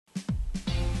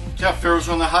Jeff Farrell's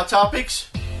on the Hot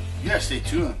Topics. You gotta stay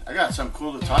tuned. I got something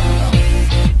cool to talk about.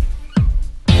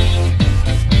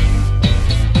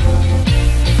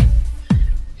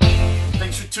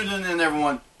 Thanks for tuning in,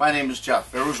 everyone. My name is Jeff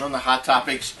Farrell's on the Hot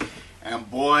Topics. And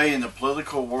boy, in the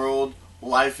political world,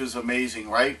 life is amazing,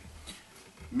 right?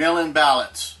 Mail-in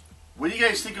ballots. What do you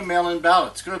guys think of mail-in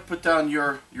ballots? Go ahead and put down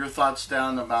your thoughts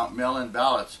down about mail-in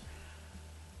ballots.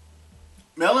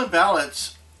 Mail-in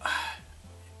ballots,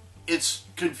 it's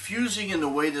confusing in the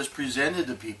way that's presented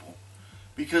to people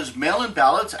because mail-in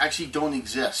ballots actually don't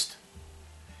exist.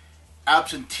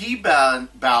 Absentee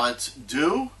ballots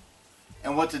do,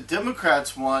 and what the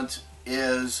Democrats want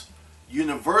is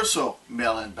universal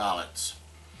mail-in ballots.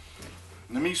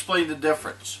 Let me explain the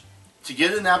difference. To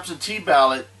get an absentee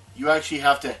ballot, you actually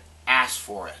have to ask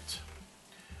for it.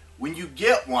 When you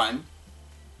get one,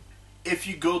 if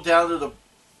you go down to the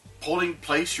polling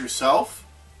place yourself,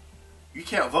 you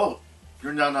can't vote.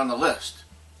 You're not on the list.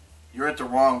 You're at the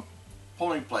wrong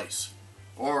polling place.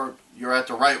 Or you're at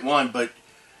the right one, but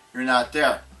you're not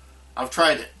there. I've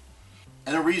tried it.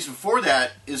 And the reason for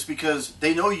that is because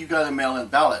they know you got a mail-in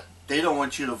ballot. They don't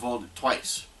want you to vote it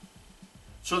twice.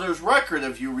 So there's record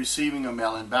of you receiving a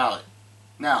mail-in ballot.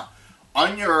 Now,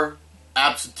 on your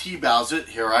absentee ballot,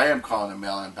 here I am calling a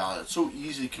mail-in ballot. It's so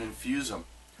easy to confuse them.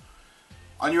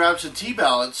 On your absentee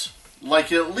ballots,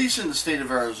 like at least in the state of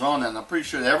Arizona, and I'm pretty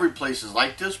sure that every place is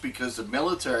like this because the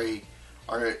military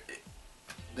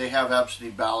they have absentee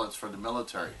ballots for the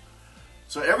military.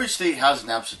 So every state has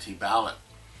an absentee ballot.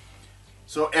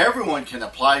 So everyone can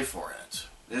apply for it.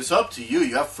 It's up to you.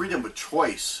 You have freedom of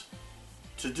choice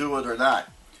to do it or not.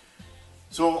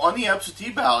 So on the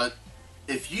absentee ballot,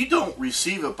 if you don't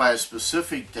receive it by a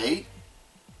specific date,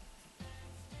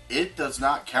 it does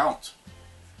not count.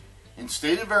 In the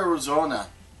state of Arizona,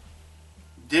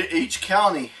 each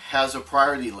county has a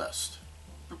priority list.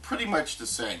 They're pretty much the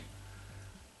same.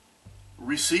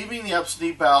 Receiving the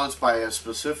absentee ballots by a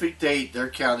specific date, they're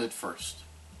counted first.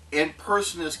 In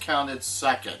person is counted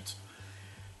second.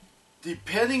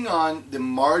 Depending on the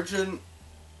margin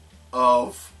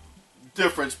of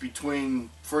difference between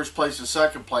first place and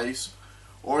second place,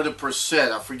 or the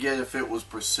percent, I forget if it was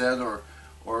percent or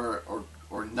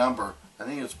number, I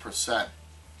think it's percent.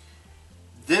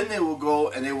 Then they will go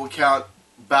and they will count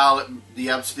the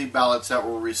absentee ballots that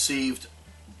were received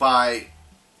by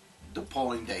the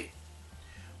polling date.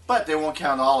 But they won't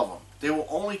count all of them. They will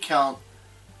only count,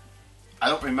 I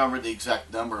don't remember the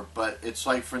exact number, but it's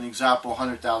like, for an example,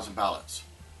 100,000 ballots.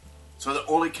 So they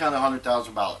only count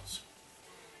 100,000 ballots.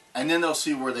 And then they'll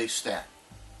see where they stand.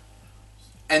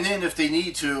 And then if they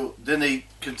need to, then they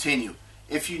continue.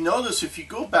 If you notice, if you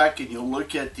go back and you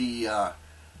look at the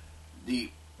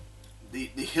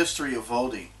history of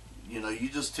voting, you know, you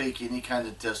just take any kind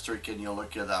of district and you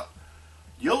look it up,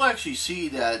 you'll actually see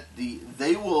that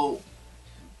they will,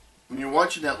 when you're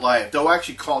watching that live, they'll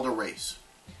actually call the race.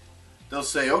 They'll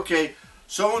say, okay,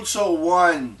 so-and-so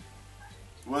won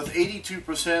with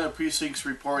 82% of precincts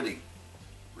reporting.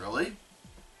 Really?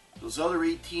 Those other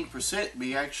 18%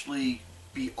 may actually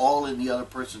be all in the other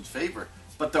person's favor,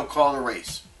 but they'll call the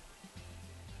race.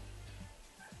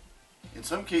 In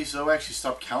some cases, they'll actually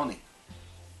stop counting.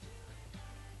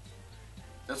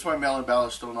 That's why mail-in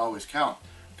ballots don't always count.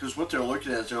 Because what they're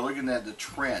looking at is they're looking at the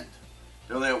trend.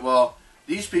 They're like, well,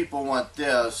 these people want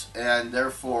this, and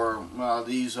therefore, well,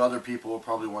 these other people will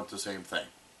probably want the same thing.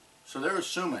 So they're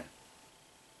assuming.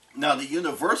 Now, the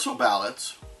universal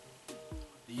ballots,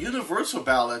 you don't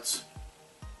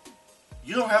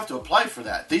have to apply for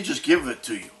that. They just give it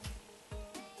to you.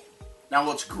 Now,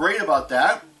 what's great about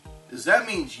that is that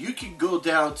means you can go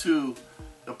down to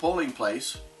the polling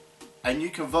place and you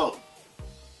can vote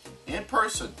in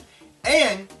person,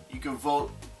 and you can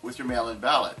vote with your mail-in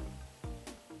ballot.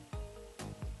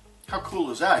 How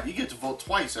cool is that? You get to vote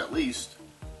twice at least.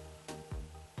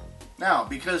 Now,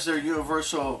 because they're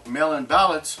universal mail-in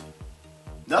ballots,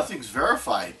 nothing's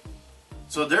verified.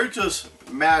 So they're just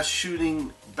mass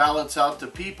shooting ballots out to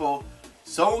people.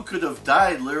 Someone could have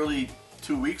died literally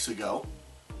 2 weeks ago.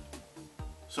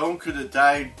 Someone could have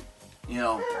died,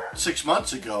 6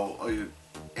 months ago.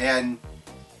 And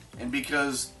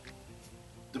because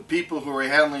the people who are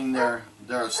handling their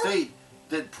estate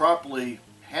didn't properly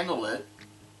handle it,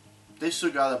 they still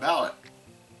got a ballot.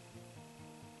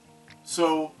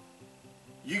 So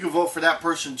you can vote for that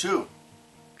person too.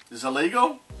 Is it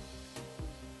legal?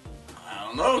 I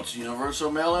don't know. It's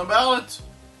universal mail-in ballots.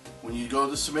 When you go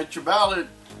to submit your ballot,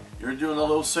 you're doing a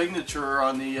little signature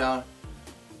on the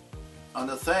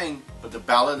thing, but the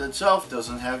ballot itself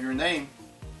doesn't have your name.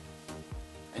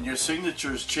 and your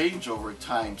signatures change over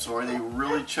time. So are they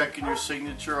really checking your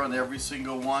signature on every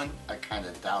single one? I kind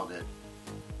of doubt it.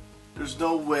 There's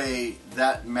no way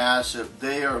that massive.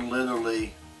 They are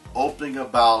literally opening a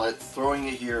ballot, throwing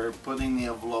it here, putting the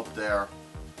envelope there.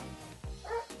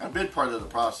 I've been part of the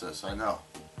process, I know.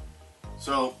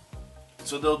 So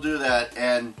they'll do that,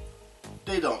 and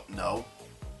they don't know.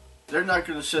 They're not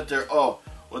going to sit there, oh,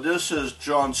 well, this is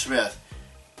John Smith.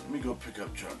 Let me go pick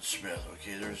up John Smith.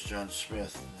 Okay, there's John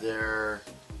Smith there.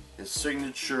 His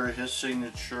signature.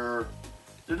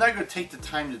 They're not going to take the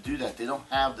time to do that. They don't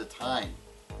have the time.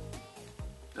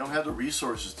 They don't have the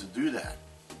resources to do that.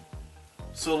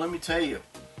 So let me tell you,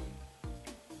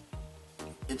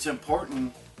 it's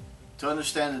important to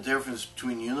understand the difference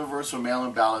between universal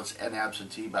mail-in ballots and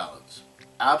absentee ballots.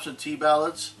 Absentee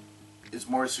ballots is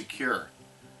more secure.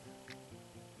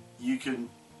 You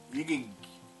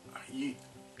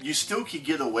still can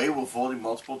get away with voting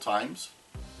multiple times,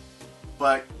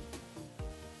 but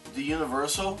the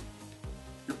universal,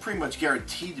 you're pretty much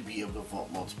guaranteed to be able to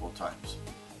vote multiple times.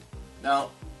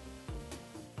 Now,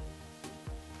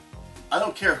 I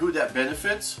don't care who that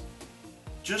benefits,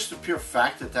 just the pure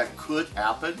fact that that could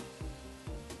happen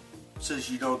says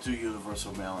you don't do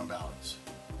universal mail-in ballots.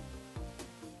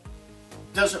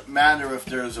 Doesn't matter if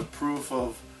there's a proof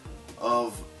of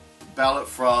ballot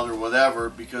fraud or whatever,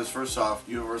 because first off,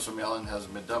 universal mail-in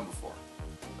hasn't been done before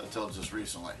until just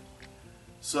recently.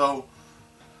 So,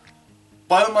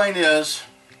 bottom line is,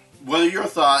 what are your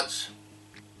thoughts?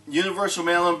 Universal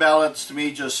mail-in ballots to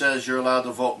me just says you're allowed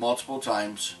to vote multiple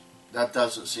times. That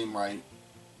doesn't seem right.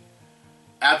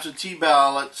 Absentee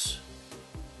ballots,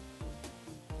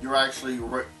 you're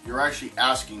actually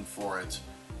asking for it,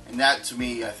 and that to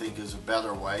me I think is a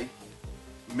better way.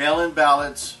 Mail-in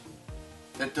ballots,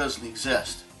 that doesn't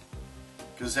exist,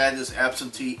 because that is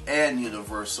absentee and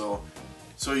universal,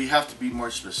 so you have to be more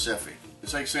specific.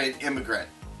 It's like saying immigrant.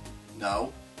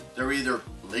 No, they're either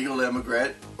legal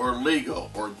immigrant or legal,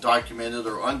 or documented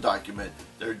or undocumented.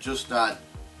 They're just not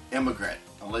immigrant,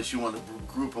 unless you want to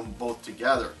group them both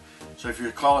together. So if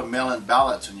you're calling mail-in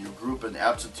ballots and you're grouping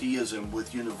absenteeism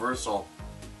with universal,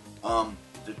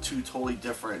 they're two totally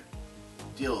different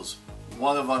deals.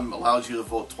 One of them allows you to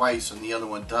vote twice and the other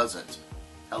one doesn't.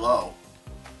 Hello.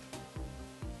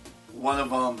 One of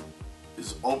them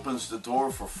opens the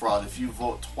door for fraud. If you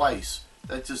vote twice,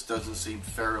 that just doesn't seem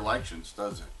fair elections,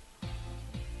 does it?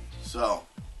 So,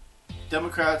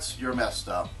 Democrats, you're messed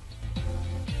up.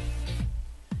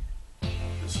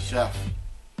 This is Jeff.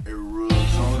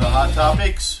 Some of the hot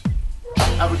topics.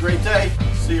 Have a great day.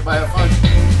 See you. Bye. Have fun.